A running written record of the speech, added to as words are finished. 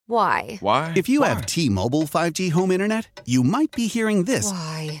Why? Why? If you have T-Mobile 5G home internet, you might be hearing this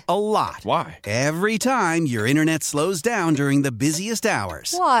Why? a lot. Why? Every time your internet slows down during the busiest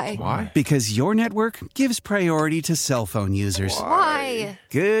hours. Why? Why? Because your network gives priority to cell phone users. Why?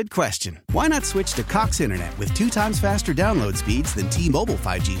 Good question. Why not switch to Cox Internet with 2 times faster download speeds than T-Mobile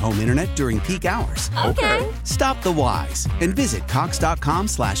 5G home internet during peak hours? Okay. Stop the whys and visit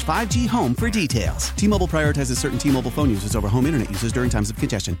cox.com/5G home for details. T-Mobile prioritizes certain T-Mobile phone users over home internet users during times of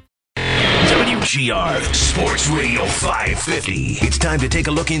congestion. WGR Sports Radio 550. It's time to take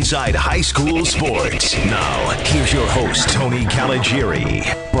a look inside high school sports. Now, here's your host, Tony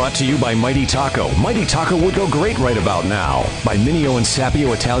Caligiuri. Brought to you by Mighty Taco. Mighty Taco would go great right about now. By Mineo and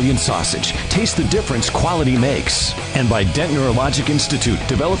Sapio Italian Sausage. Taste the difference quality makes. And by Dent Neurologic Institute,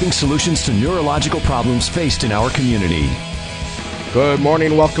 developing solutions to neurological problems faced in our community. Good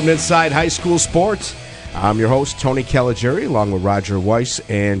morning. Welcome to Inside High School Sports. I'm your host, Tony Caligiuri, along with Roger Weiss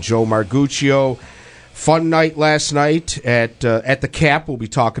and Joe Marguccio. Fun night last night at the Cap. We'll be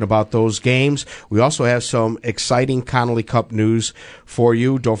talking about those games. We also have some exciting Connolly Cup news for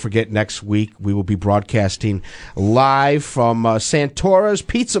you. Don't forget, next week we will be broadcasting live from Santora's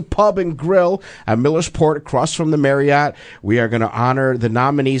Pizza Pub and Grill at Millersport across from the Marriott. We are going to honor the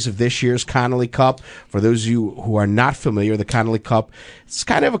nominees of this year's Connolly Cup. For those of you who are not familiar, the Connolly Cup, it's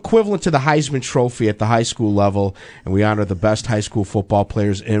kind of equivalent to the Heisman Trophy at the high school level, and we honor the best high school football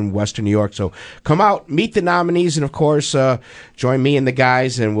players in Western New York. So come out, meet the nominees, and of course, join me and the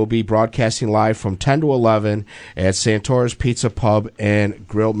guys, and we'll be broadcasting live from 10 to 11 at Santora's Pizza Pub and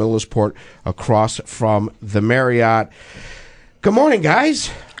Grill, Millersport, across from the Marriott. Good morning, guys.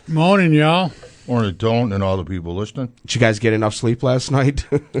 Morning, y'all. Morning, Tone, and all the people listening. Did you guys get enough sleep last night?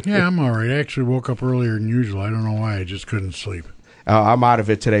 Yeah, I'm all right. I actually woke up earlier than usual. I don't know why. I just couldn't sleep. I'm out of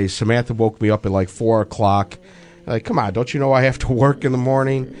it today. Samantha woke me up at like 4 o'clock. Like, come on, don't you know I have to work in the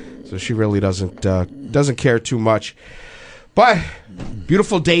morning? So she really doesn't care too much. But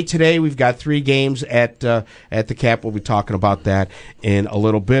beautiful day today. We've got 3 games at the Cap. We'll be talking about that in a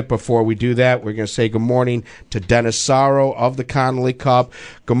little bit. Before we do that, we're going to say good morning to Dennis Sorrow of the Connolly Cup.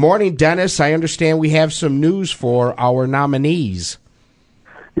 Good morning, Dennis. I understand we have some news for our nominees.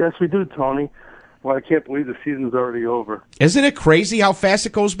 Yes, we do, Tony. Well, I can't believe the season's already over. Isn't it crazy how fast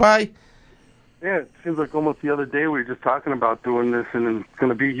it goes by? Yeah, it seems like almost the other day we were just talking about doing this, and it's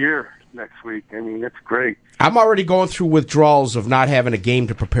going to be here next week. I mean, it's great. I'm already going through withdrawals of not having a game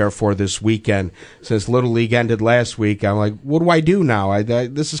to prepare for this weekend. Since Little League ended last week, I'm like, what do I do now?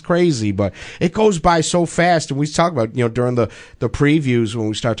 This is crazy, but it goes by so fast. And we talk about, during the previews when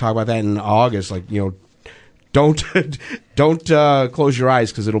we start talking about that in August, like, don't close your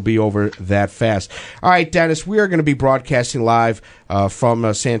eyes because it'll be over that fast. All right, Dennis, we are going to be broadcasting live from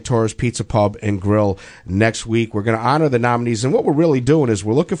Santora's Pizza Pub and Grill next week. We're going to honor the nominees, and what we're really doing is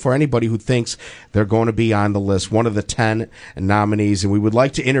we're looking for anybody who thinks they're going to be on the list, one of the 10 nominees, and we would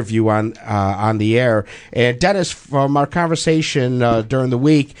like to interview on the air. And Dennis, from our conversation during the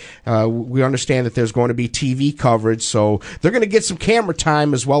week, we understand that there's going to be TV coverage, so they're going to get some camera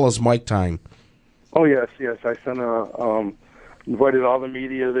time as well as mic time. Oh yes. I sent invited all the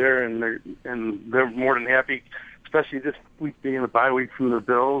media there, and they're more than happy. Especially this week being a bye week from the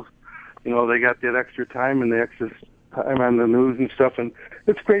Bills, they got that extra time and the extra time on the news and stuff, and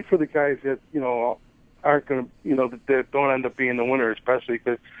it's great for the guys that aren't going to that don't end up being the winner, especially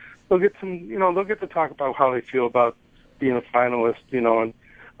because they'll get some they'll get to talk about how they feel about being a finalist, and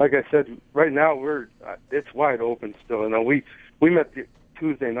like I said, right now it's wide open still. We met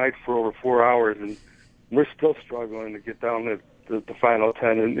Tuesday night for over 4 hours, and we're still struggling to get down to the final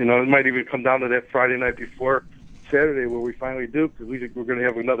 10. And, it might even come down to that Friday night before Saturday where we finally do, because we're going to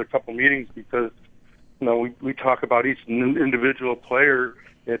have another couple meetings because, we talk about each individual player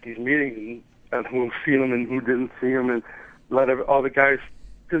at these meetings and who seen them and who didn't see them, and let all the guys,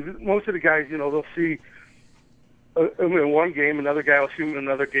 because most of the guys, they'll see in one game, another guy will see him in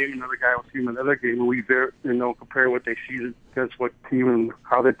another game, another guy will see him in another game, and we compare what they see against what team and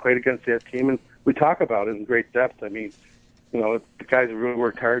how they played against that team, and we talk about it in great depth. I mean, the guys have really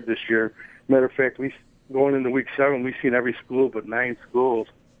worked hard this year. Matter of fact, going into week 7, we've seen every school but 9 schools.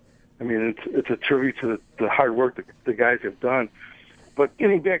 I mean, it's a tribute to the hard work that the guys have done. But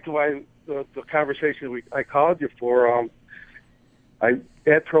getting back to why the conversation I called you for,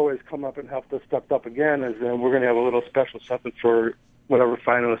 AdPro has come up and helped us step up again, as we're going to have a little special something for whatever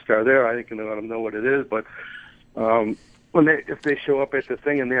finalists are there. I ain't going to let them know what it is, but if they show up at the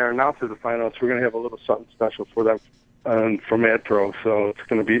thing and they are announced as the finalists, we're going to have a little something special for them from AdPro. So it's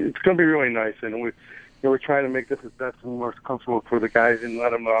going to be really nice, and we're trying to make this as best and most comfortable for the guys and let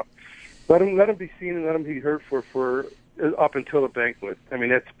them be seen and let them be heard for up until the banquet. I mean,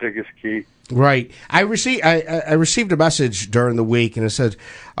 that's the biggest key. Right. I received a message during the week, and it said,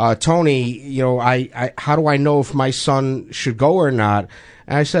 Tony, how do I know if my son should go or not?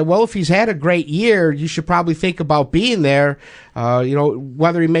 And I said, well, if he's had a great year, you should probably think about being there,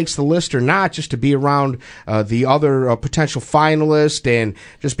 whether he makes the list or not, just to be around the other potential finalists and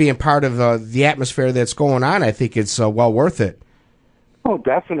just being part of the atmosphere that's going on. I think it's well worth it. Oh,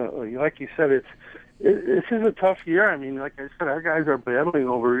 definitely. Like you said, this is a tough year. I mean, like I said, our guys are battling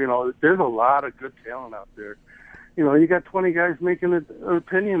over, there's a lot of good talent out there. You got 20 guys making an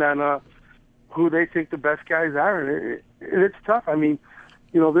opinion on who they think the best guys are, and it's tough. I mean,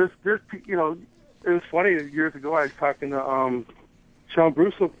 there's it was funny, years ago I was talking to Sean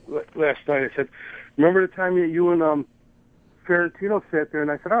Bruce last night. I said, remember the time you and Ferentino sat there,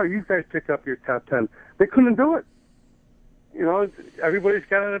 and I said, oh, you guys pick up your top 10. They couldn't do it. Everybody's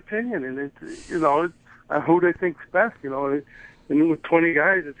got an opinion, and it's, on who they think's best, and with 20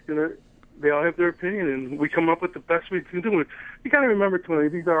 guys, they all have their opinion, and we come up with the best we can do. You got to remember, Tony,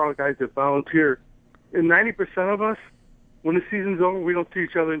 these are all guys that volunteer, and 90% of us, when the season's over, we don't see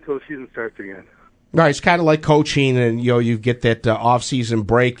each other until the season starts again. Right, it's kind of like coaching, and you get that off-season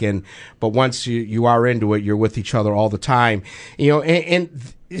break, but once you are into it, you're with each other all the time. And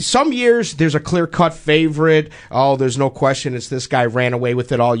some years there's a clear-cut favorite. Oh, there's no question it's this guy, ran away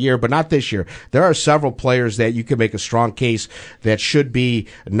with it all year, but not this year. There are several players that you can make a strong case that should be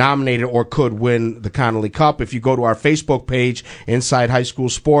nominated or could win the Connolly Cup. If you go to our Facebook page, Inside High School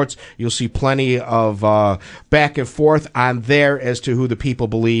Sports, you'll see plenty of back and forth on there as to who the people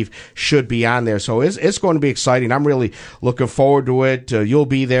believe should be on there. So it's going to be exciting. I'm really looking forward to it. You'll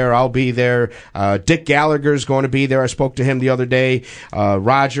be there. I'll be there. Dick Gallagher's going to be there. I spoke to him the other day.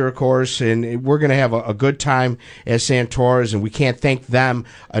 Roger, of course, and we're going to have a good time at Santora's, and we can't thank them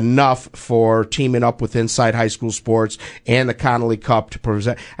enough for teaming up with Inside High School Sports and the Connolly Cup to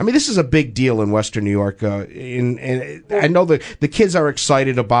present. I mean, this is a big deal in Western New York, and I know the kids are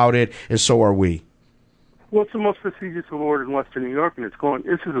excited about it, and so are we. Well, it's the most prestigious award in Western New York, and this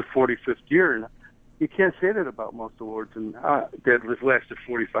is the 45th year, and you can't say that about most awards, and that has lasted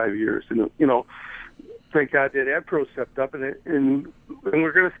 45 years, and thank God that AdPro stepped up, and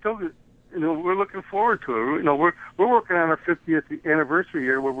we're going to still, we're looking forward to it. We're working on our 50th anniversary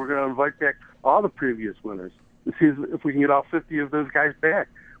here, where we're going to invite back all the previous winners to see if we can get all 50 of those guys back,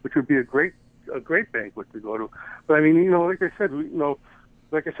 which would be a great banquet to go to. But I mean, like I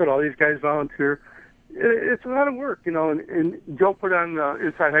said, all these guys volunteer. It's a lot of work, and Joe put on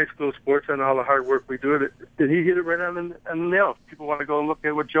Inside High School Sports and all the hard work we do. And he hit it right on the nail. People want to go and look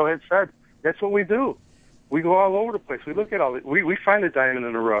at what Joe had said. That's what we do. We go all over the place. We look at all it. We find a diamond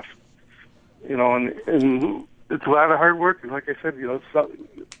in the rough, and it's a lot of hard work. And like I said,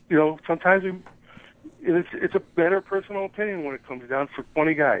 sometimes it's a better personal opinion when it comes down for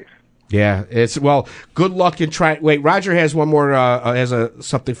 20 guys. Yeah, good luck in trying. Wait, Roger has one more,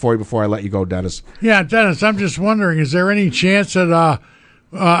 something for you before I let you go, Dennis. Yeah, Dennis, I'm just wondering, is there any chance that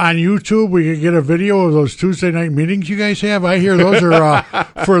on YouTube we could get a video of those Tuesday night meetings you guys have? I hear those are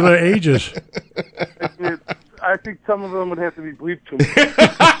for the ages. I think some of them would have to be bleeped to me.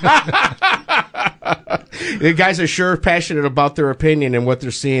 The guys are sure passionate about their opinion and what they're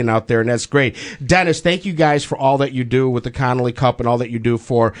seeing out there, and that's great. Dennis, thank you guys for all that you do with the Connolly Cup and all that you do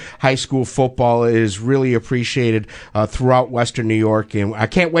for high school football. It is really appreciated throughout Western New York, and I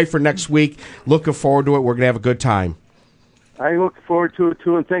can't wait for next week. Looking forward to it. We're going to have a good time. I look forward to it,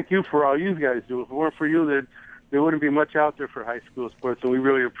 too, and thank you for all you guys do. If it weren't for you, there wouldn't be much out there for high school sports, and we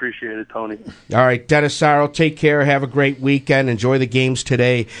really appreciate it, Tony. All right, Dennis Sorrow, take care. Have a great weekend. Enjoy the games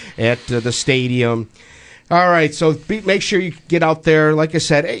today at the stadium. All right, so make sure you get out there. Like I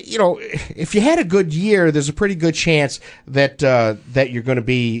said, if you had a good year, there's a pretty good chance that that you're going to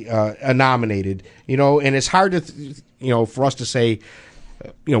be nominated. And it's hard to, for us to say.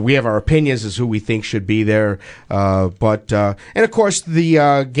 We have our opinions as who we think should be there, but and of course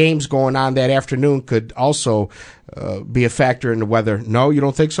the games going on that afternoon could also be a factor in the weather. No, you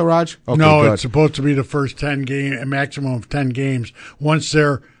don't think so, Raj? Okay, no, good. It's supposed to be the first 10 game, a maximum of 10 games. Once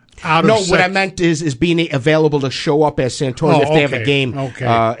they're out of what I meant is being available to show up at Santora's if they have a game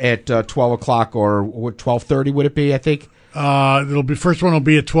at 12 o'clock or 12:30. Would it be? I think. First one will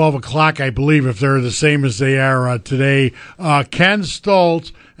be at 12 o'clock, I believe, if they're the same as they are today. Ken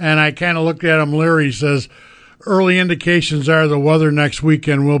Stoltz, and I kind of looked at him, Larry says, early indications are the weather next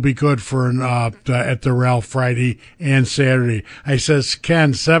weekend will be good for at the Ralph Friday and Saturday. I says,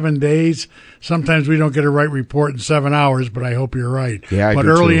 Ken, 7 days. Sometimes we don't get a right report in 7 hours, but I hope you're right. Yeah, but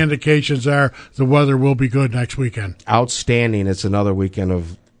early indications are the weather will be good next weekend. Outstanding. It's another weekend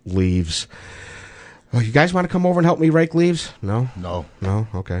of leaves. Oh, you guys want to come over and help me rake leaves? No? No. No?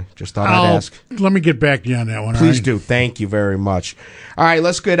 Okay. Just thought I'd ask. Let me get back to you on that one. Please all right? do. Thank you very much. All right,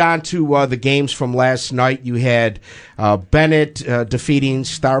 let's get on to the games from last night. You had Bennett defeating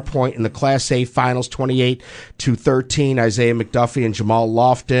Star Point in the Class A finals 28-13. Isaiah McDuffie and Jamal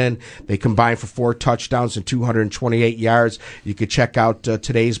Lofton. They combined for 4 touchdowns and 228 yards. You could check out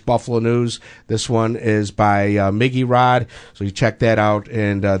today's Buffalo News. This one is by Miggy Rod, so you check that out.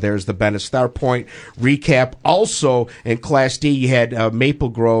 And there's the Bennett Star Point recap. Also in Class D, you had Maple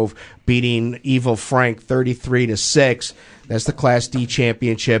Grove beating Evil Frank 33-6. That's the Class D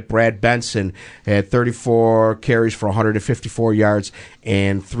championship. Brad Benson had 34 carries for 154 yards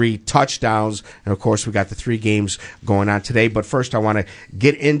and 3 touchdowns. And, of course, we got the 3 games going on today. But first I want to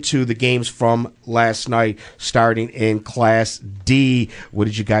get into the games from last night, starting in Class D. What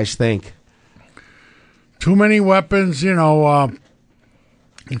did you guys think? Too many weapons, in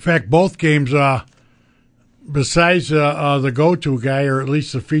fact, both games, besides the go-to guy, or at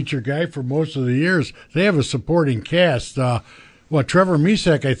least the feature guy for most of the years, they have a supporting cast. Trevor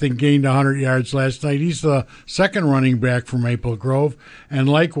Misak, I think, gained 100 yards last night. He's the second running back for Maple Grove. And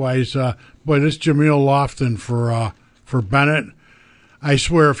likewise, this Jameel Lofton for Bennett. I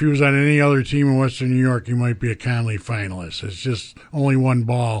swear if he was on any other team in Western New York, he might be a Conley finalist. It's just only one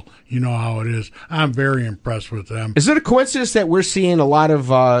ball. You know how it is. I'm very impressed with them. Is it a coincidence that we're seeing a lot of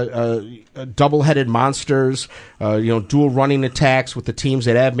double-headed monsters, dual running attacks with the teams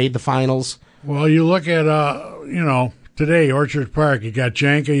that have made the finals? Well, you look at, today, Orchard Park, you got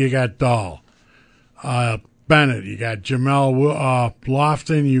Janka, you got Dahl. Bennett, you got Jamel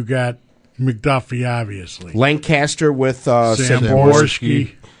Lofton, you got McDuffie, obviously. Lancaster with Sam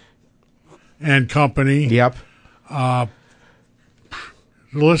Borski and company. Yep. The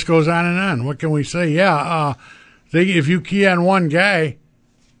list goes on and on. What can we say? Yeah, if you key on one guy,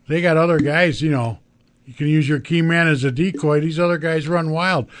 they got other guys, You can use your key man as a decoy. These other guys run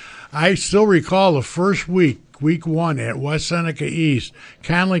wild. I still recall the first week 1 at West Seneca East.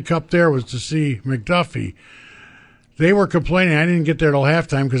 Conley Cup there was to see McDuffie. They were complaining. I didn't get there till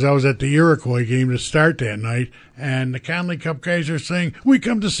halftime because I was at the Iroquois game to start that night. And the Conley Cup guys are saying, we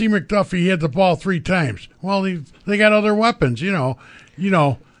come to see McDuffie. He had the ball 3 times. Well, they got other weapons, Then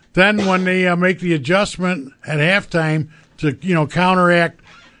when they make the adjustment at halftime to, counteract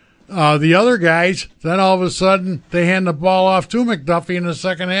the other guys, then all of a sudden they hand the ball off to McDuffie in the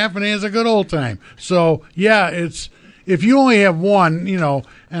second half, and he has a good old time. So, yeah, if you only have one,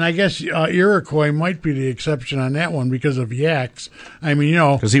 and I guess Iroquois might be the exception on that one because of Yaks. I mean,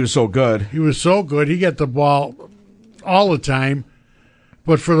 because he was so good. He was so good. He got the ball all the time.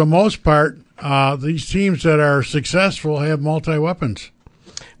 But for the most part, these teams that are successful have multi-weapons.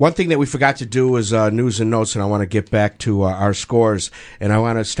 One thing that we forgot to do is news and notes, and I want to get back to our scores. And I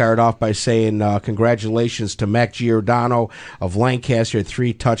want to start off by saying congratulations to Mac Giordano of Lancaster, had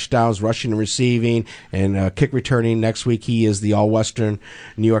 3 touchdowns, rushing and receiving, and kick returning. Next week, he is the All-Western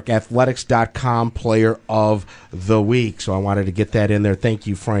New York Athletics.com Player of the Week. So I wanted to get that in there. Thank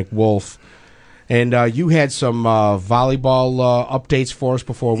you, Frank Wolf. And you had some volleyball updates for us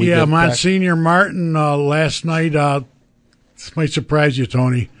before we get back. Monsignor Martin last night. This might surprise you,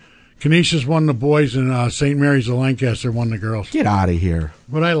 Tony. Canisius won the boys, and St. Mary's of Lancaster won the girls. Get out of here.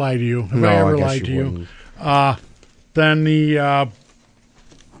 Would I lie to you? Have No, I ever I guess lied to you you? Then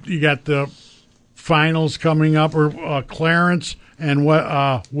you got the finals coming up, or Clarence and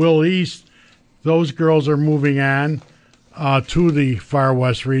Will East. Those girls are moving on to the Far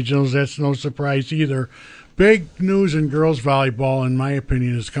West Regionals. That's no surprise either. Big news in girls volleyball, in my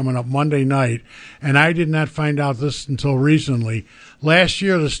opinion, is coming up Monday night, and I did not find out this until recently. Last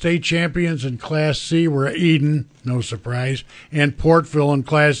year, the state champions in Class C were Eden, no surprise, and Portville in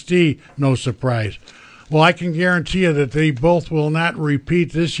Class D, no surprise. Well, I can guarantee you that they both will not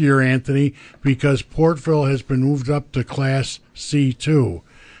repeat this year, Anthony, because Portville has been moved up to Class C2.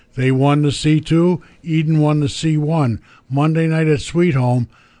 They won the C2, Eden won the C1. Monday night at Sweet Home,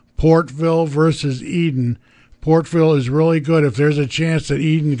 Portville versus Eden. Portville is really good. If there's a chance that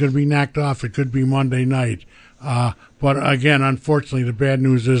Eden could be knocked off, it could be Monday night. But again, unfortunately, the bad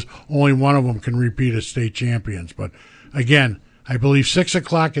news is only one of them can repeat as state champions. But again, I believe 6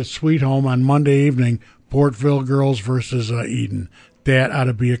 o'clock at Sweet Home on Monday evening, Portville girls versus Eden. That ought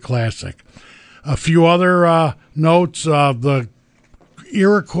to be a classic. A few other notes. The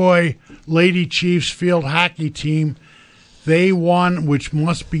Iroquois Lady Chiefs field hockey team, they won, which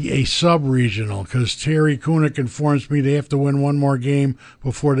must be a sub-regional, because Terry Kunick informs me they have to win one more game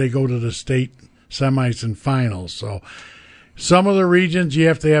before they go to the state semis and finals. So some of the regions you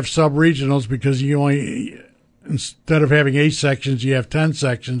have to have sub-regionals because you only instead of having 8 sections, you have 10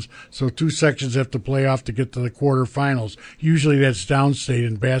 sections. So 2 sections have to play off to get to the quarterfinals. Usually that's downstate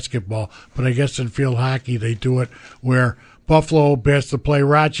in basketball, but I guess in field hockey they do it where Buffalo has to play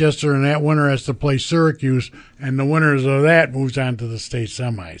Rochester, and that winner has to play Syracuse, and the winners of that moves on to the state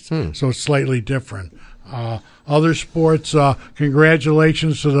semis. So it's slightly different. Other sports,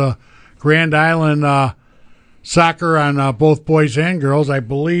 congratulations to the Grand Island soccer on both boys and girls. I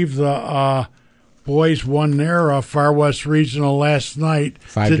believe the boys won their Far West Regional last night.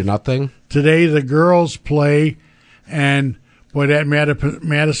 5-0. Today the girls play, and boy, that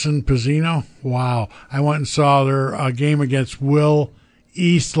Madison Pizzino, wow. I went and saw their game against Will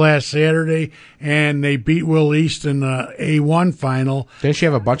East last Saturday, and they beat Will East in the A1 final. Didn't she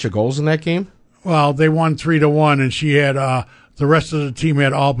have a bunch of goals in that game? Well, they won 3-1, and she had the rest of the team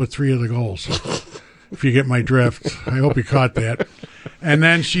had all but 3 of the goals. If you get my drift, I hope you caught that. And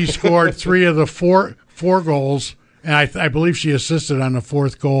then she scored 3 of the four goals, and I believe she assisted on the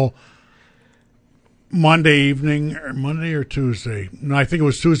 4th goal Monday or Tuesday. No, I think it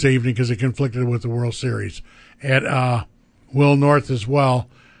was Tuesday evening because it conflicted with the World Series at Will North as well.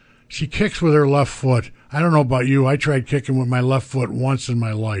 She kicks with her left foot. I don't know about you. I tried kicking with my left foot once in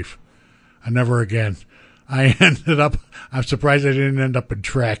my life. I never again. I ended up. I'm surprised I didn't end up in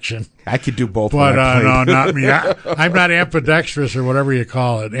traction. I could do both. But no, not me. I'm not ambidextrous or whatever you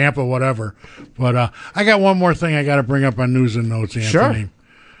call it, ampa whatever. But I got one more thing I got to bring up on news and notes, Anthony.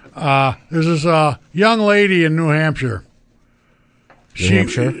 Sure. There's this young lady in New Hampshire. New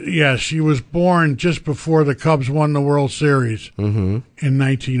Hampshire? Yes, she was born just before the Cubs won the World Series in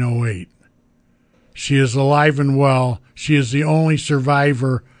 1908. She is alive and well. She is the only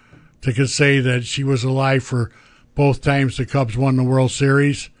survivor that could say that she was alive for both times the Cubs won the World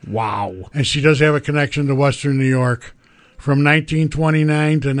Series. Wow. And she does have a connection to Western New York. From 1929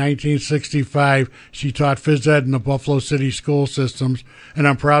 to 1965, she taught phys ed in the Buffalo City school systems. And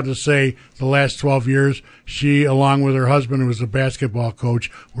I'm proud to say the last 12 years, she, along with her husband, who was a basketball coach,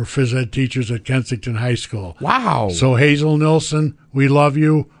 were phys ed teachers at Kensington High School. Wow. So Hazel Nilsson, we love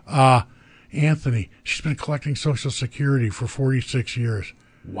you. Anthony, she's been collecting Social Security for 46 years.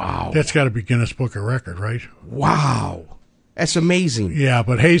 Wow. That's got to be Guinness Book of Record, right? Wow. That's amazing. Yeah,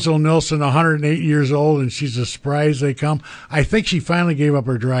 but Hazel Nilsson, 108 years old, and she's as spry as they come. I think she finally gave up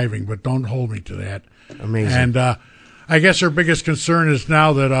her driving, but don't hold me to that. Amazing. And I guess her biggest concern is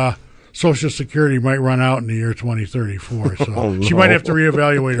now that Social Security might run out in the year 2034. So no. She might have to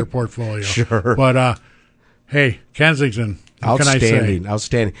reevaluate her portfolio. Sure. But, hey, Kensington, what can I say?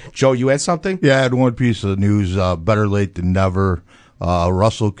 Outstanding. Joe, you had something? Yeah, I had one piece of news. Better late than never.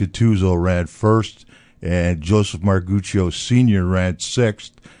 Russell Catuzzo ran first, and Joseph Marguccio Sr. ran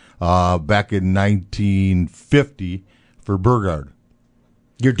 6th back in 1950 for Burgard.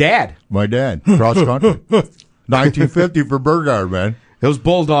 Your dad. My dad, cross country. 1950 for Burgard, man. Those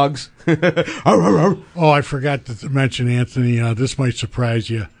Bulldogs. Oh, I forgot to mention, Anthony, this might surprise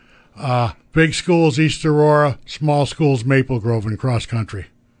you. Big schools, East Aurora. Small schools, Maple Grove and cross country.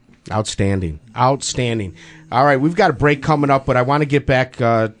 Outstanding. All right, we've got a break coming up, but I want to get back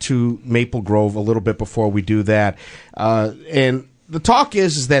to Maple Grove a little bit before we do that. And the talk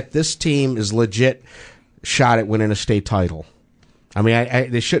is that this team is legit shot at winning a state title. I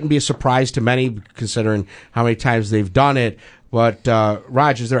mean, this shouldn't be a surprise to many considering how many times they've done it. But,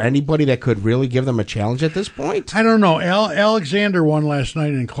 Raj, is there anybody that could really give them a challenge at this point? I don't know. Alexander won last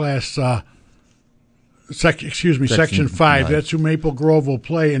night in class Section 5. That's who Maple Grove will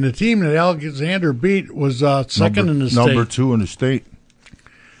play. And the team that Alexander beat was second in the state. Number 2 in the state.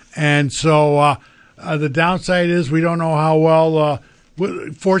 And so the downside is we don't know how well.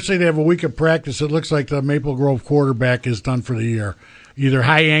 Fortunately, they have a week of practice. It looks like the Maple Grove quarterback is done for the year. Either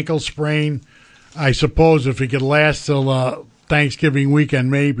high ankle sprain, I suppose, if he could last till Thanksgiving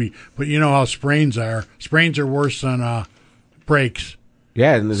weekend, maybe. But you know how sprains are. Sprains are worse than breaks.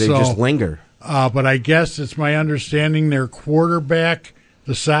 Yeah, and they just linger. But I guess it's my understanding their quarterback,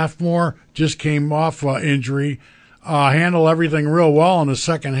 the sophomore, just came off injury, handled everything real well in the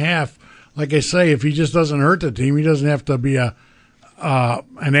second half. Like I say, if he just doesn't hurt the team, he doesn't have to be an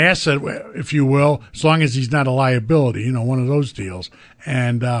asset, if you will, as long as he's not a liability, one of those deals.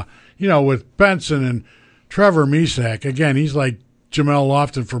 And, with Benson and Trevor Misak, again, he's like Jamel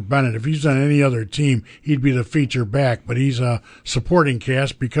Lofton for Bennett. If he's on any other team, he'd be the feature back, but he's a supporting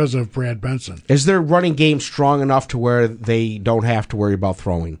cast because of Brad Benson. Is their running game strong enough to where they don't have to worry about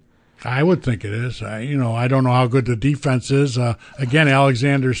throwing? I would think it is. I don't know how good the defense is. Again,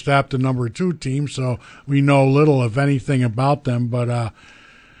 Alexander stopped the number 2 team, so we know little, if anything, about them. But,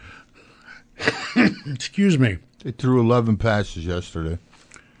 excuse me. They threw 11 passes yesterday.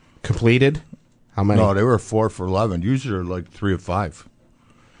 Completed? How many? No, they were 4 for 11. Usually they're like 3 of 5.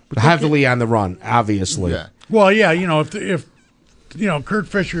 Heavily on the run, obviously. Yeah. Well, yeah, if Kurt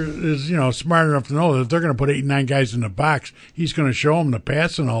Fisher is, smart enough to know that if they're going to put 8 and 9 guys in the box, he's going to show them the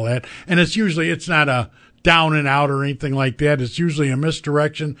pass and all that. And it's not a down and out or anything like that. It's usually a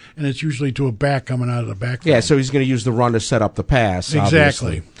misdirection, and it's usually to a back coming out of the backfield. Yeah, so he's going to use the run to set up the pass. Exactly.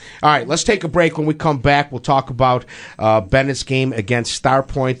 Obviously. All right, let's take a break. When we come back, we'll talk about Bennett's game against Star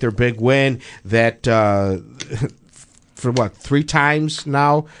Point, their big win that for 3 times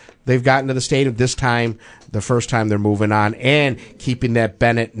now they've gotten to the stadium. This time, the first time they're moving on and keeping that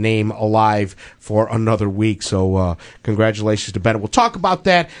Bennett name alive for another week. So congratulations to Bennett. We'll talk about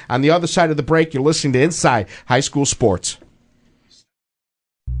that on the other side of the break. You're listening to Inside High School Sports.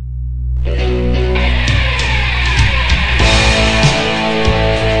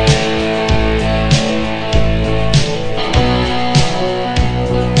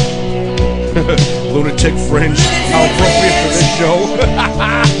 Lunatic Fringe, how appropriate for this show.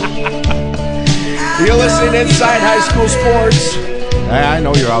 You're listening to Inside High School Sports. I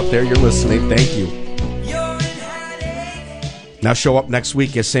know you're out there. You're listening. Thank you. Now show up next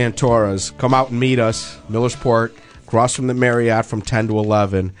week at Santora's. Come out and meet us, Millersport, across from the Marriott from 10 to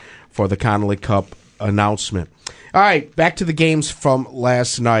 11 for the Connolly Cup announcement. All right, back to the games from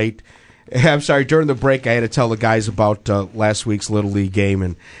last night. I'm sorry, during the break I had to tell the guys about last week's Little League game,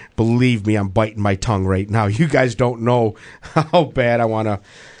 and believe me, I'm biting my tongue right now. You guys don't know how bad I want to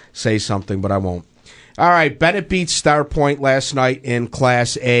say something, but I won't. All right, Bennett beat Star Point last night in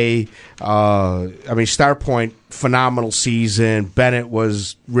Class A. Star Point, phenomenal season. Bennett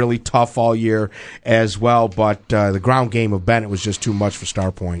was really tough all year as well, but the ground game of Bennett was just too much for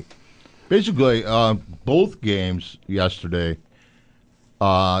Star Point. Basically, both games yesterday,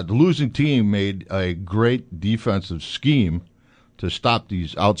 the losing team made a great defensive scheme to stop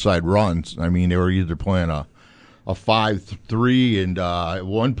these outside runs. I mean, they were either playing a 5-3, and at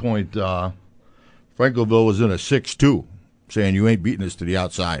one point, Frankleville was in a 6-2, saying you ain't beating us to the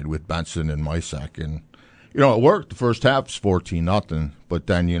outside with Benson and Mysak. And, it worked. The first half was 14-0, but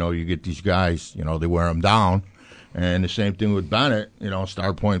then, you get these guys, they wear them down. And the same thing with Bennett.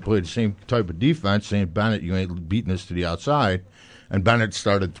 Star Point played the same type of defense, saying, Bennett, you ain't beating us to the outside. And Bennett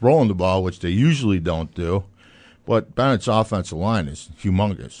started throwing the ball, which they usually don't do. But Bennett's offensive line is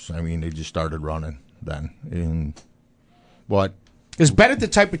humongous. I mean, they just started running then. But is Bennett the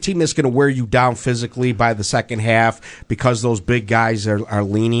type of team that's going to wear you down physically by the second half because those big guys are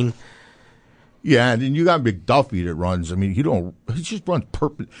leaning? Yeah, and then you got McDuffie that runs. I mean, he just runs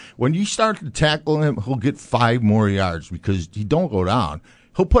perfect. When you start to tackle him, he'll get 5 more yards because he don't go down.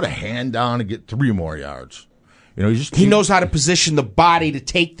 He'll put a hand down and get 3 more yards. He knows how to position the body to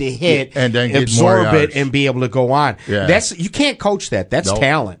take the hit and then absorb it and be able to go on. Yeah. You can't coach that. That's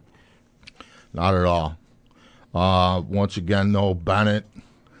talent. Not at all. Once again, though, Bennett,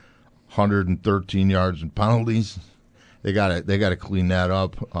 113 yards and penalties. They got to clean that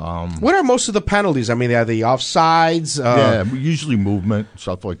up. What are most of the penalties? I mean, are the offsides? Usually movement,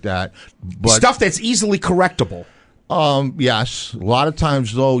 stuff like that. But stuff that's easily correctable. Yes. A lot of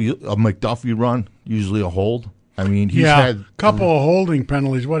times, though, a McDuffie run, usually a hold. I mean, he's had a couple of holding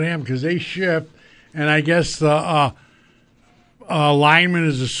penalties. What happened? Because they shift, and I guess the lineman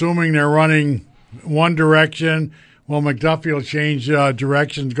is assuming they're running one direction. Well, McDuffie will change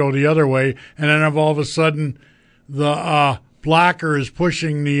directions, go the other way, and then all of a sudden the blocker is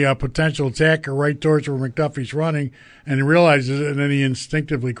pushing the potential attacker right towards where McDuffie's running, and he realizes it, and then he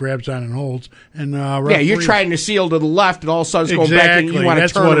instinctively grabs on and holds. And you're trying to seal to the left, and all of a sudden it's going back, and you want to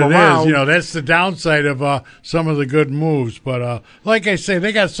That's turn what it it around. is. That's the downside of some of the good moves. But like I say,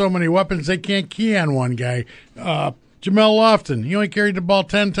 they got so many weapons they can't key on one guy. Jamel Lofton, he only carried the ball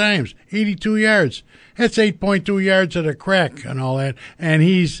 10 times, 82 yards. That's 8.2 yards at a crack and all that. And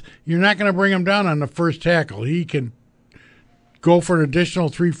you're not going to bring him down on the first tackle. He can go for an additional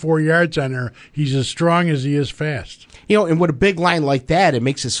 3-4 yards on there. He's as strong as he is fast. And with a big line like that, it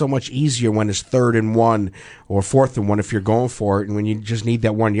makes it so much easier when it's 3rd and 1 or 4th and 1 if you're going for it. And when you just need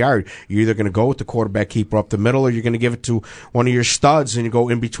that 1 yard, you're either going to go with the quarterback keeper up the middle, or you're going to give it to one of your studs and you go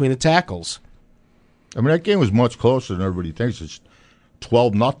in between the tackles. I mean, that game was much closer than everybody thinks. It's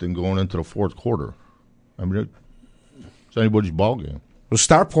 12-0 going into the fourth quarter. I mean, it's anybody's ball game. Well,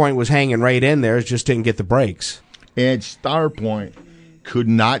 Star Point was hanging right in there, just didn't get the breaks. And Star Point could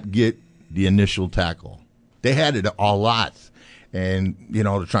not get the initial tackle. They had it a lot. And, they're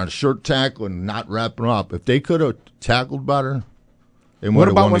trying to short tackle and not wrapping up. If they could have tackled better, they would have won. What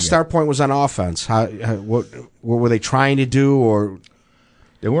about when the Star Point was on offense? What were they trying to do? Or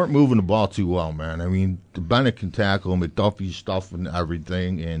they weren't moving the ball too well, man. I mean, the Bennett can tackle McDuffie's stuff and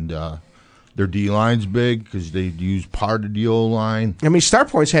everything. And Their D-line's big because they use part of the O-line. I mean, Star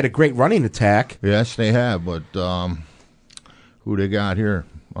Point's had a great running attack. Yes, they have, but who they got here?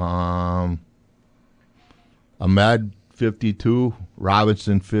 Ahmed, 52,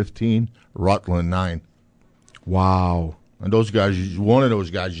 Robinson, 15, Rutland, 9. Wow. And those guys, one of those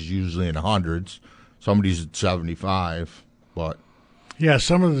guys is usually in the hundreds. Somebody's at 75, but... Yeah,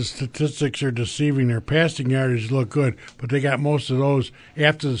 some of the statistics are deceiving. Their passing yardage look good, but they got most of those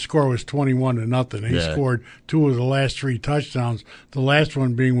after the score was 21-0. They scored 2 of the last 3 touchdowns. The last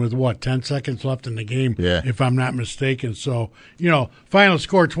one being with 10 seconds left in the game, if I'm not mistaken. So, final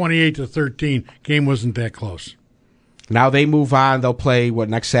score 28-13. Game wasn't that close. Now they move on. They'll play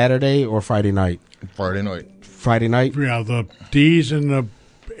next Saturday or Friday night? Friday night. Friday night. Yeah, the D's and the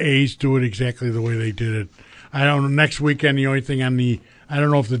A's do it exactly the way they did it. I don't know. Next weekend, the only thing I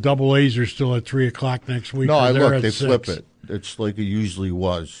don't know if the double A's are still at 3:00 next week. No, I looked. They 6. flip it. It's like it usually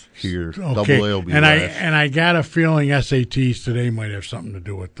was here. Okay. Double A will be and last. I got a feeling SATs today might have something to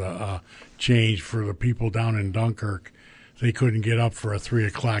do with the change for the people down in Dunkirk. They couldn't get up for a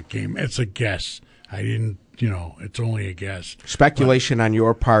 3:00 game. It's a guess. I didn't. It's only a guess. Speculation on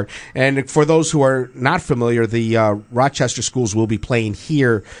your part. And for those who are not familiar, the Rochester schools will be playing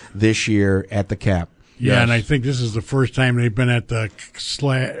here this year at the Cap. Yeah, Yes. and I think this is the first time they've been at the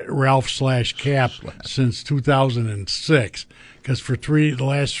Ralph/Cap since 2006. Because for the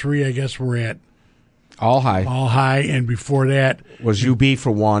last 3, I guess we're at All high. and before that Was UB for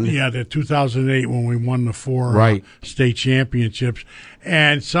 1. Yeah, the 2008 when we won the 4 Right. state championships.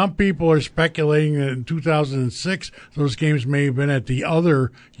 And some people are speculating that in 2006, those games may have been at the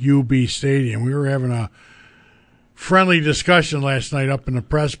other UB stadium. We were having a friendly discussion last night up in the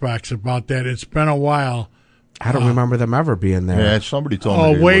press box about that. It's been a while. I don't remember them ever being there. Yeah, somebody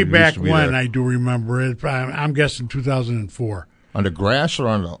told me. Way it used back to be when, there. I do remember it. I'm guessing 2004. On the grass or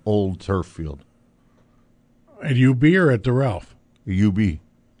on the old turf field? At UB or at the Ralph? UB.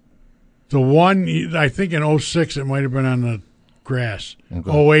 The one, I think in 06, it might have been on the grass.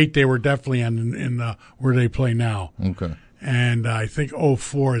 Okay. 08, they were definitely in the where they play now. Okay. And I think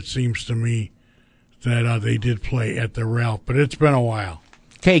 04, it seems to me that they did play at the Ralph, but it's been a while.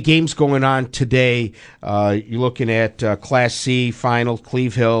 Okay, games going on today. You're looking at Class C final,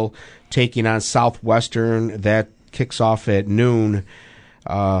 Cleve Hill taking on Southwestern. That kicks off at noon.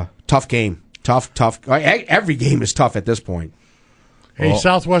 Tough game. Tough. Every game is tough at this point. Hey,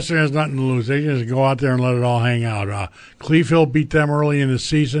 Southwestern has nothing to lose. They just go out there and let it all hang out. Cleve Hill beat them early in the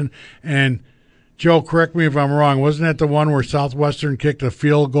season. And, Joe, correct me if I'm wrong, wasn't that the one where Southwestern kicked a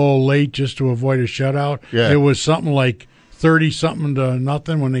field goal late just to avoid a shutout? Yeah. It was something like 30-something to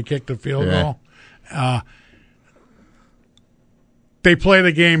nothing when they kicked the field goal. They play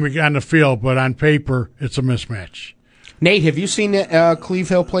the game on the field, but on paper, it's a mismatch. Nate, have you seen Cleve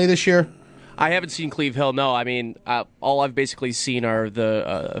Hill play this year? I haven't seen Cleve Hill. No, I mean, all I've basically seen are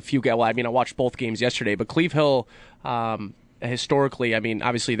a few guys. Well, I mean, I watched both games yesterday, but Cleve Hill, historically, I mean,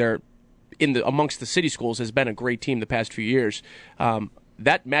 obviously they're amongst the city schools has been a great team the past few years.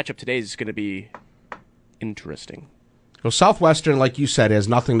 That matchup today is going to be interesting. Well, Southwestern, like you said, has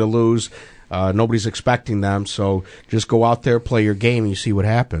nothing to lose. Nobody's expecting them, so just go out there, play your game, and you see what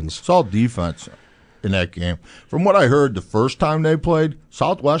happens. It's all defense in that game. From what I heard the first time they played,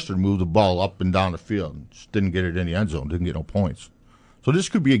 Southwestern moved the ball up and down the field. Just didn't get it in the end zone, didn't get no points. So this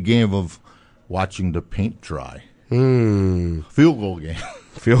could be a game of watching the paint dry. Field goal game.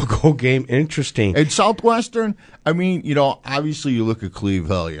 Field goal game, interesting. And Southwestern, I mean, obviously you look at Cleve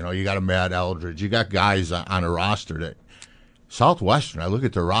Hill, you got a Matt Eldridge, you got guys on a roster that Southwestern, I look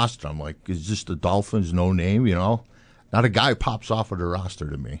at the roster, I'm like, is this the Dolphins, no name, Not a guy pops off of the roster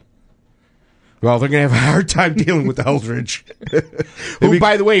to me. Well, they're going to have a hard time dealing with Eldridge. Who,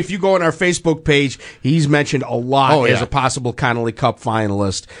 by the way, if you go on our Facebook page, he's mentioned a lot as a possible Connolly Cup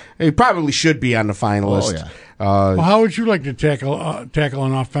finalist. He probably should be on the finalist. Oh, yeah. Well, how would you like to tackle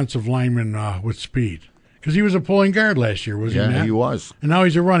an offensive lineman with speed? Because he was a pulling guard last year, was he not? Yeah, he was. And now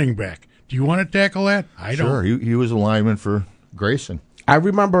he's a running back. Do you want to tackle that? I don't. Sure, he was a lineman for Grayson. I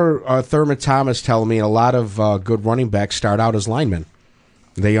remember Thurman Thomas telling me a lot of good running backs start out as linemen.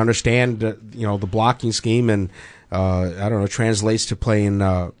 They understand, the blocking scheme, and translates to playing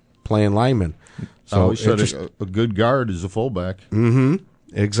linemen. So he said a good guard is a fullback. Mm-hmm.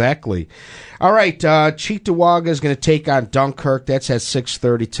 Exactly. All right, Cheektowaga is going to take on Dunkirk. That's at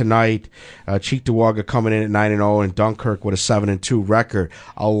 6:30 tonight. Cheektowaga coming in at 9-0, and Dunkirk with a 7-2 record.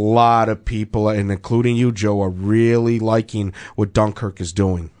 A lot of people, and including you, Joe, are really liking what Dunkirk is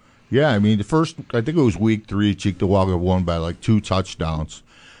doing. Yeah, I mean, I think it was week 3, Cheektowaga won by like 2 touchdowns.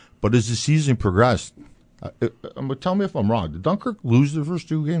 But as the season progressed, tell me if I'm wrong, did Dunkirk lose their first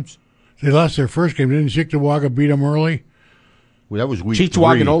 2 games? They lost their first game. Didn't Cheektowaga beat them early? Well, that was week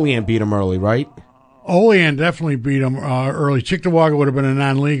Cheektowaga 3. and Olean beat them early, right? Olean definitely beat them early. Cheektowaga would have been a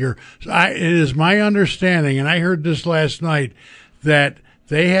non-leaguer. It is my understanding, and I heard this last night, that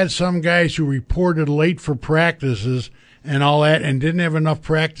they had some guys who reported late for practices and all that and didn't have enough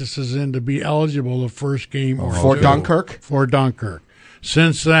practices in to be eligible the first game or For two. Dunkirk? For Dunkirk.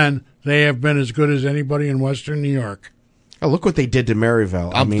 Since then, they have been as good as anybody in Western New York. Oh, look what they did to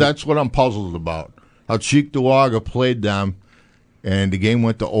Maryville. That's what I'm puzzled about. How Cheektowaga played them, and the game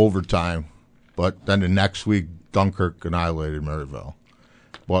went to overtime. But then the next week, Dunkirk annihilated Maryville.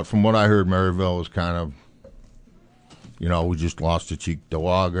 But from what I heard, Maryville was kind of, we just lost to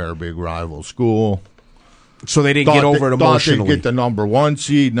Cheektowaga, our big rival school. So they didn't get over it emotionally. Thought they'd get the number 1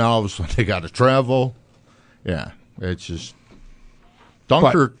 seed. Now all of a sudden they got to travel. Yeah, it's just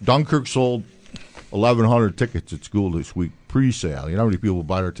Dunkirk sold 1,100 tickets at school this week pre-sale. You know how many people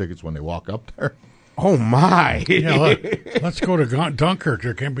buy their tickets when they walk up there? Oh, my. Yeah, let's go to Dunkirk.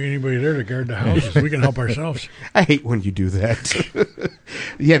 There can't be anybody there to guard the houses. We can help ourselves. I hate when you do that.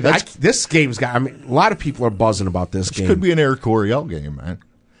 Yeah, this game's got. a lot of people are buzzing about this game. This could be an Air Coryell game, man.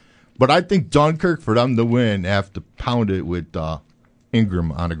 But I think Dunkirk, for them to win, have to pound it with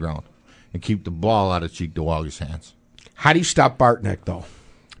Ingram on the ground and keep the ball out of Cheektowaga's hands. How do you stop Bartnick, though?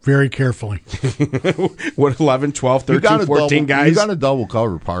 Very carefully. What, 11, 12, 13, 14 guys? You got to double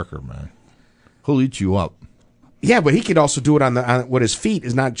cover Parker, man. He'll eat you up. Yeah, but he could also do it on with his feet,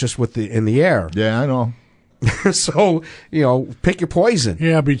 is not just in the air. Yeah, I know. So, pick your poison.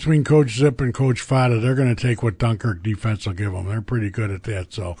 Yeah, between Coach Zip and Coach Fada, they're going to take what Dunkirk defense will give them. They're pretty good at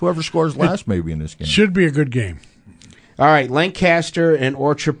that. So whoever scores last maybe in this game. Should be a good game. All right, Lancaster and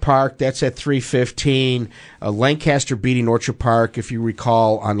Orchard Park, that's at 3:15. Lancaster beating Orchard Park, if you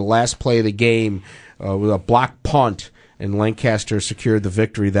recall, on the last play of the game with a block punt, and Lancaster secured the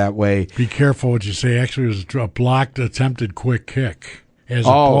victory that way. Be careful what you say. Actually, it was a blocked attempted quick kick as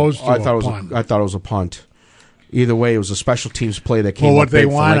opposed to a punt. I thought it was a punt. Either way, it was a special teams play that came Well, up what they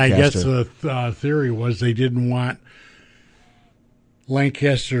big for want, I guess Lancaster. the theory was they didn't want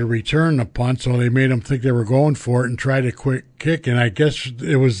Lancaster to return the punt, so they made them think they were going for it and tried a quick kick. And I guess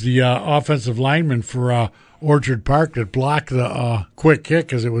it was the offensive lineman for Orchard Park that blocked the quick kick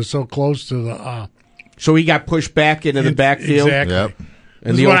because it was so close to the. So he got pushed back into the backfield. Exactly. Yep.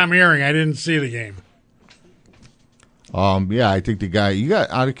 This is what I'm hearing. I didn't see the game. Yeah, I think the guy,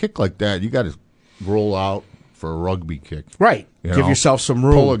 on a kick like that, you got to roll out for a rugby kick. Right. Give yourself some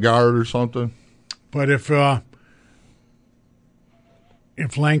room. Pull a guard or something. But if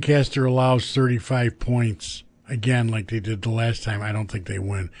Lancaster allows 35 points again, like they did the last time, I don't think they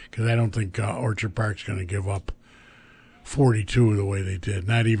win because I don't think Orchard Park's going to give up 42 the way they did.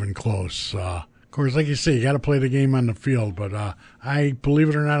 Not even close. Of course, like you say, you got to play the game on the field. But I believe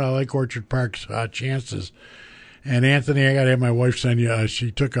it or not, I like Orchard Park's chances. And Anthony, I got to have my wife send you. She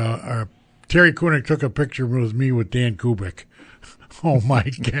took Terry Kunick took a picture with me with Dan Kubik. Oh my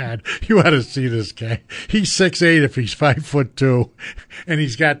God! You ought to see this guy. He's 6'8" if he's 5'2", and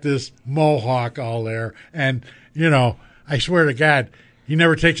he's got this mohawk all there. And I swear to God, he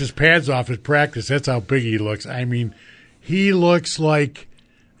never takes his pads off at practice. That's how big he looks. I mean, he looks like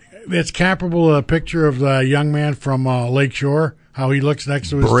it's comparable to a picture of the young man from Lakeshore. How he looks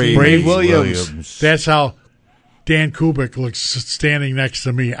next to his teammate. Brave Williams. That's how Dan Kubik looks standing next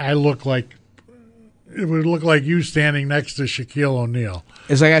to me. It would look like you standing next to Shaquille O'Neal.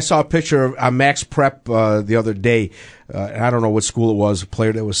 It's like I saw a picture of Max Prep the other day. I don't know what school it was. A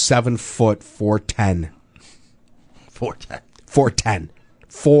player that was 7 foot 4'10". 4'10".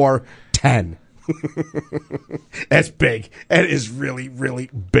 4'10". That's big. That is really, really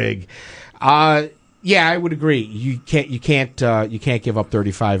big. Yeah, I would agree. You can't give up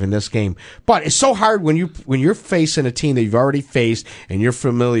 35 in this game. But it's so hard when you're facing a team that you've already faced and you're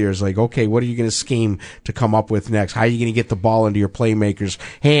familiar. It's like, okay, what are you going to scheme to come up with next? How are you going to get the ball into your playmakers'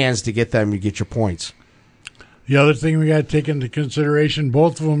 hands to get them to get your points? The other thing we got to take into consideration,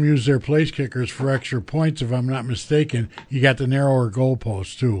 both of them use their place kickers for extra points, if I'm not mistaken. You got the narrower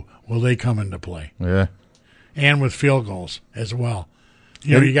goalposts, too. Will they come into play? Yeah. And with field goals as well.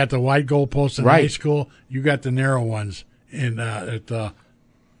 You got the wide goalposts in high school. You got the narrow ones at the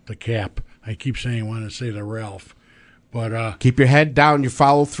cap. I keep saying I want to say the Ralph. But keep your head down, you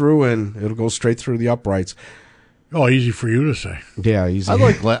follow through, and it'll go straight through the uprights. Oh, easy for you to say. Yeah, easy.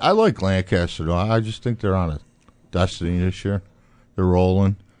 I like Lancaster, though. I just think they're on a destiny this year. They're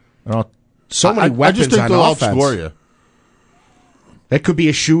rolling. So many weapons I just think on they'll offense. outscore you. That could be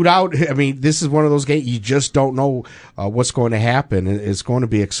a shootout. I mean, this is one of those games you just don't know what's going to happen. It's going to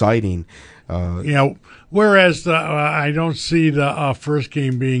be exciting. Whereas I don't see the first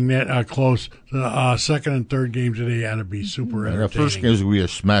game being that close. The second and third game today ought to be super entertaining. The first game is going to be a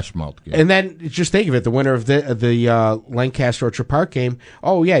smash mouth game. And then just think of it: the winner of the Lancaster Orchard Park game.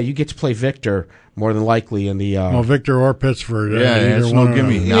 Oh yeah, you get to play Victor more than likely in the. Victor or Pittsburgh. It's no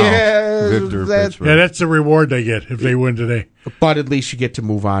gimme now. Yeah, Victor, Pittsburgh. Yeah, that's the reward they get if they win today. But at least you get to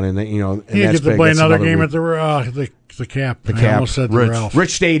move on, and you get to play another game at the Cap. The I Cap. almost said the Ralph.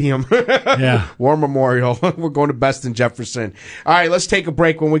 Rich Stadium. Yeah. War Memorial. We're going to Best in Jefferson. All right, let's take a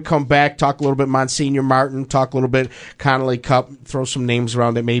break. When we come back, talk a little bit Monsignor Martin, talk a little bit Connolly Cup, throw some names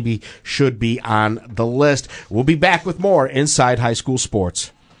around that maybe should be on the list. We'll be back with more Inside High School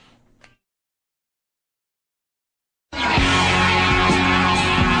Sports. The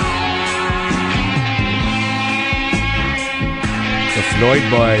Floyd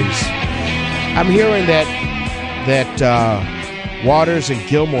Boys. I'm hearing that Waters and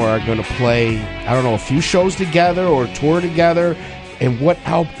Gilmore are going to play, I don't know, a few shows together or tour together. And what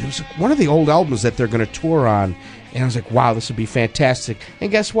album? It was one of the old albums that they're going to tour on. And I was like, wow, this would be fantastic. And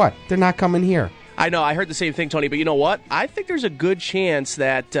guess what? They're not coming here. I know. I heard the same thing, Tony. But you know what? I think there's a good chance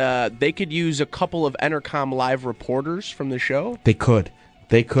that they could use a couple of Entercom Live reporters from the show. They could.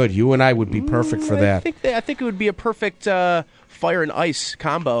 You and I would be perfect for that. I think it would be a perfect fire and ice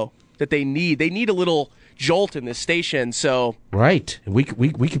combo that they need. They need a little jolt in this station. So right, we could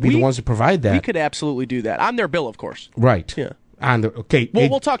be the ones to provide that. We could absolutely do that on their bill, of course. Right. Yeah. Okay.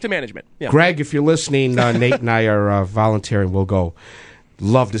 We'll talk to management. Yeah. Greg, if you're listening, Nate and I are volunteering. We'll go.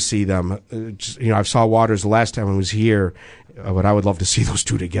 Love to see them. I saw Waters the last time I was here, but I would love to see those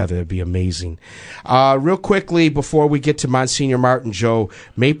two together. It'd be amazing. Real quickly, before we get to Monsignor Martin, Joe,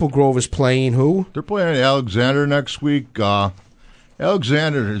 Maple Grove is playing who? They're playing Alexander next week.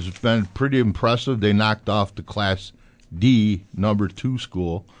 Alexander has been pretty impressive. They knocked off the Class D number 2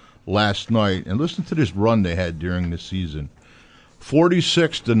 school last night. And listen to this run they had during the season.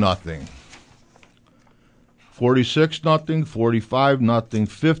 46-0. 46-0, 45-0,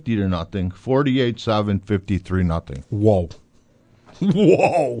 50-0, 48-7, 53-0.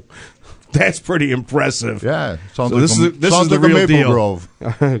 Whoa. That's pretty impressive. Yeah. This is the real Maple deal. Grove.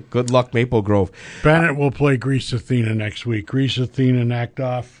 Good luck, Maple Grove. Bennett will play Greece Athena next week. Greece Athena knocked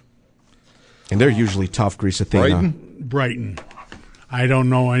off. And they're usually tough, Greece Athena. Brighton. I don't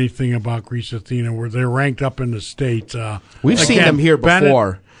know anything about Greece Athena. Where they're ranked up in the States. We've seen them here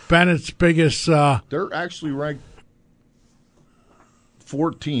before. Bennett's biggest... They're actually ranked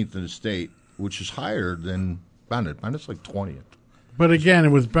 14th in the state, which is higher than Bennett. Bennett's like 20th. But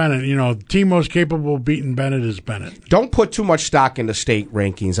again, with Bennett, the team most capable of beating Bennett is Bennett. Don't put too much stock into state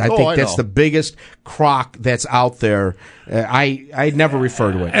rankings. I think that's the biggest crock that's out there. I never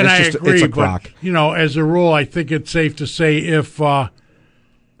refer to it. And I agree, it's a crock. But, as a rule, I think it's safe to say if,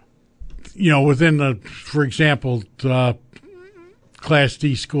 within for example, the Class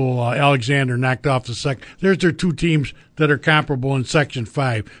D school, Alexander knocked off the second. There's their two teams that are comparable in Section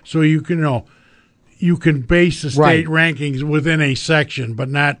 5. So you can base the state rankings within a section, but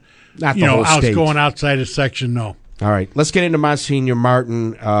not the whole state. Going outside a section, no. All right, let's get into Monsignor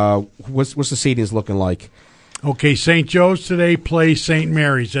Martin. What's the seedings looking like? Okay, St. Joe's today plays St.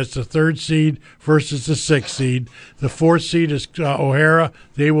 Mary's. That's the 3rd seed versus the 6th seed. The 4th seed is O'Hara.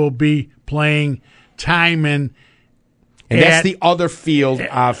 They will be playing Timon. And that's the other field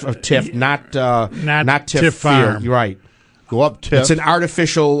of TIF, not TIF Farm. Field. You're right. Go up TIF. It's an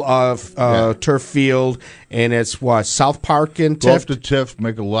artificial turf field, and it's South Park and TIF? Go up to TIF,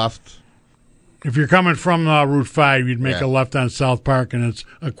 make a left. If you're coming from Route 5, you'd make a left on South Park, and it's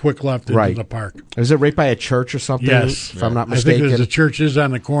a quick left into the park. Is it right by a church or something? Yes. If I'm not mistaken. I think the church is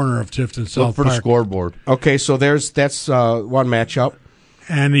on the corner of Tifton South Look for Park. the scoreboard. Okay, so that's one matchup.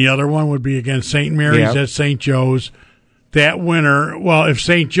 And the other one would be against St. Mary's at St. Joe's. That winner, if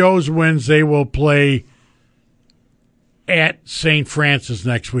St. Joe's wins, they will play at St. Francis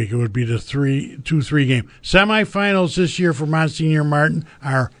next week. It would be the 2-3 game. Semifinals this year for Monsignor Martin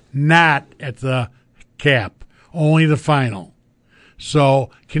are not at the Cap, only the final. So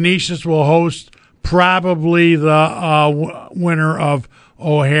Canisius will host probably the winner of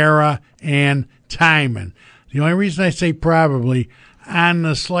O'Hara and Timon. The only reason I say probably, on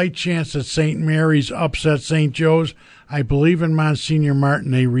the slight chance that St. Mary's upsets St. Joe's, I believe in Monsignor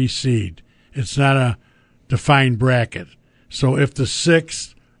Martin they reseed. It's not a defined bracket. So if the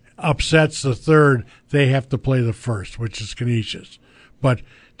 6th upsets the 3rd, they have to play the 1st, which is Canisius. But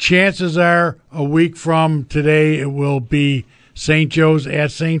chances are a week from today it will be St. Joe's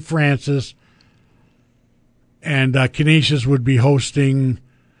at St. Francis, and Canisius would be hosting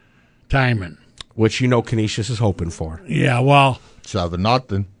Timon. Which Canisius is hoping for. Yeah, well.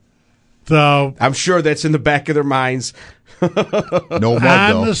 7-0. I'm sure that's in the back of their minds. No mud,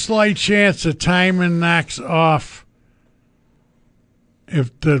 on though. the slight chance that Timon knocks off,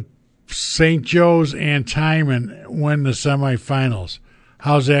 if the St. Joe's and Timon win the semifinals,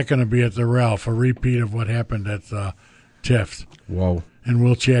 how's that going to be at the Ralph? A repeat of what happened at the Tift. Whoa. And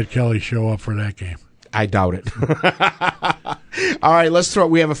will Chad Kelly show up for that game? I doubt it. All right,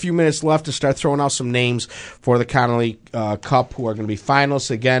 we have a few minutes left to start throwing out some names for the Connolly Cup who are going to be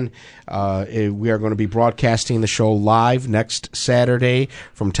finalists. Again, we are going to be broadcasting the show live next Saturday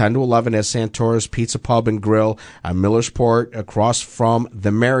from 10 to 11 at Santora's Pizza Pub and Grill on Millersport across from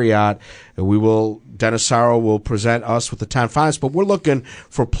the Marriott. Dennis Sarro will present us with the 10 finalists, but we're looking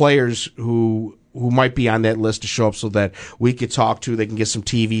for players who might be on that list to show up so that we could talk to. They can get some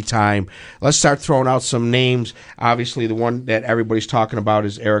TV time. Let's start throwing out some names. Obviously, the one that everybody's talking about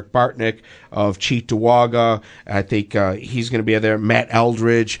is Eric Bartnick of Cheektowaga. I think he's going to be there. Matt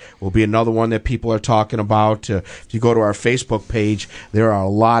Eldridge will be another one that people are talking about. If you go to our Facebook page, there are a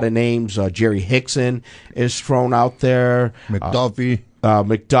lot of names. Jerry Hickson is thrown out there. McDuffie.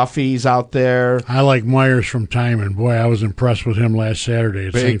 McDuffie's out there. I like Myers from Timon. Boy, I was impressed with him last Saturday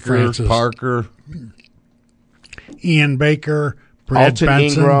at St. Baker, Francis. Parker. Ian Baker, Brad Alton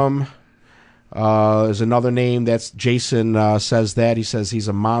Benson. Ingram is another name. That's Jason says that. He says he's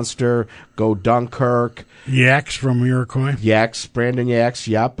a monster. Go Dunkirk. Yaks from Iroquois. Yaks, Brandon Yaks,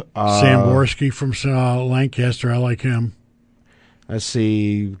 yep. Sam Borski from Lancaster. I like him. Let's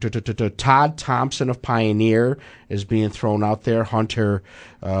see. Todd Thompson of Pioneer is being thrown out there. Hunter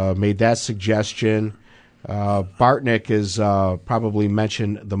made that suggestion. Bartnick is probably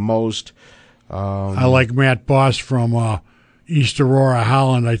mentioned the most. I like Matt Boss from East Aurora,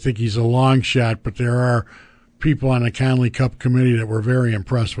 Holland. I think he's a long shot, but there are people on the Connolly Cup committee that were very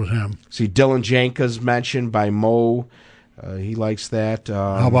impressed with him. See, Dylan Janka's mentioned by Mo. He likes that.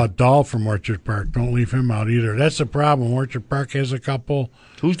 How about Dahl from Orchard Park? Don't leave him out either. That's the problem. Orchard Park has a couple.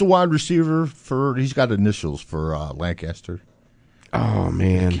 Who's the wide receiver for? He's got initials for Lancaster. Oh,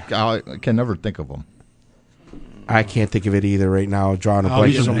 man. I can never think of him. I can't think of it either right now. Drawing a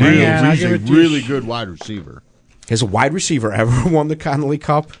blank. He's a really good wide receiver. Has a wide receiver ever won the Connolly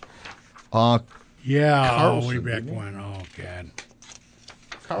Cup? Yeah, Carlson, way back when. Oh, God.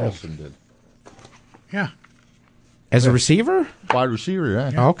 Carlson did. Yeah. As a receiver? Wide receiver,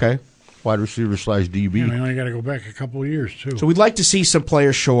 yeah. Oh, okay. Wide receiver / DB. Yeah, we only got to go back a couple of years, too. So we'd like to see some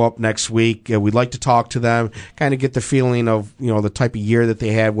players show up next week. We'd like to talk to them, kind of get the feeling of, the type of year that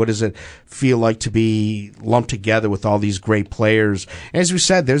they had. What does it feel like to be lumped together with all these great players? As we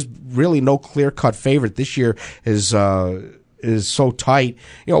said, there's really no clear-cut favorite. This year is so tight.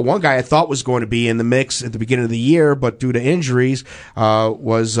 One guy I thought was going to be in the mix at the beginning of the year, but due to injuries,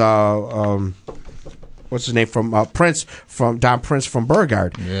 was what's his name from Don Prince from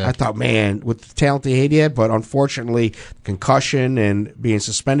Burgard. Yeah. I thought, man, with the talent he had, but unfortunately, concussion and being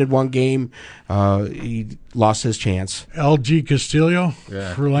suspended one game, he lost his chance. LG Castillo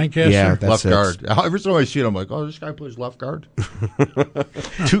for Lancaster. Yeah, that's left guard. Every time I see it, I'm like, oh, this guy plays left guard.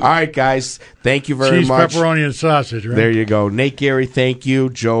 All right, guys. Thank you very Cheese, much. pepperoni, and sausage, right? There you go. Nate Gary, thank you.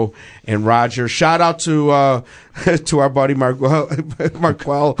 Joe and Roger. Shout out to our buddy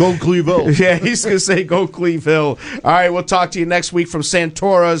Marquell. Go Cleveville. Yeah, he's going to say go Cleveville. All right, we'll talk to you next week from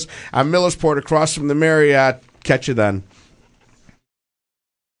Santora's on Millersport across from the Marriott. Catch you then.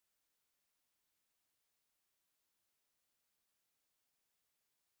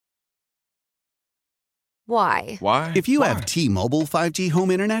 Why? Why? If you have T-Mobile 5G home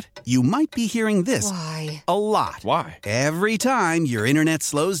internet, you might be hearing this Why? a lot. Why? Every time your internet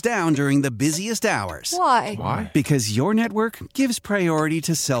slows down during the busiest hours. Why? Why? Because your network gives priority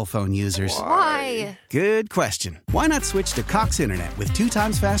to cell phone users. Why? Good question. Why not switch to Cox Internet with 2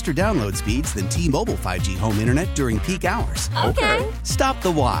 times faster download speeds than T-Mobile 5G home internet during peak hours? Okay. Stop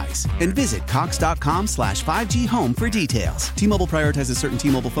the whys and visit cox.com/5G home for details. T-Mobile prioritizes certain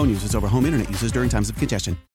T-Mobile phone users over home internet users during times of congestion.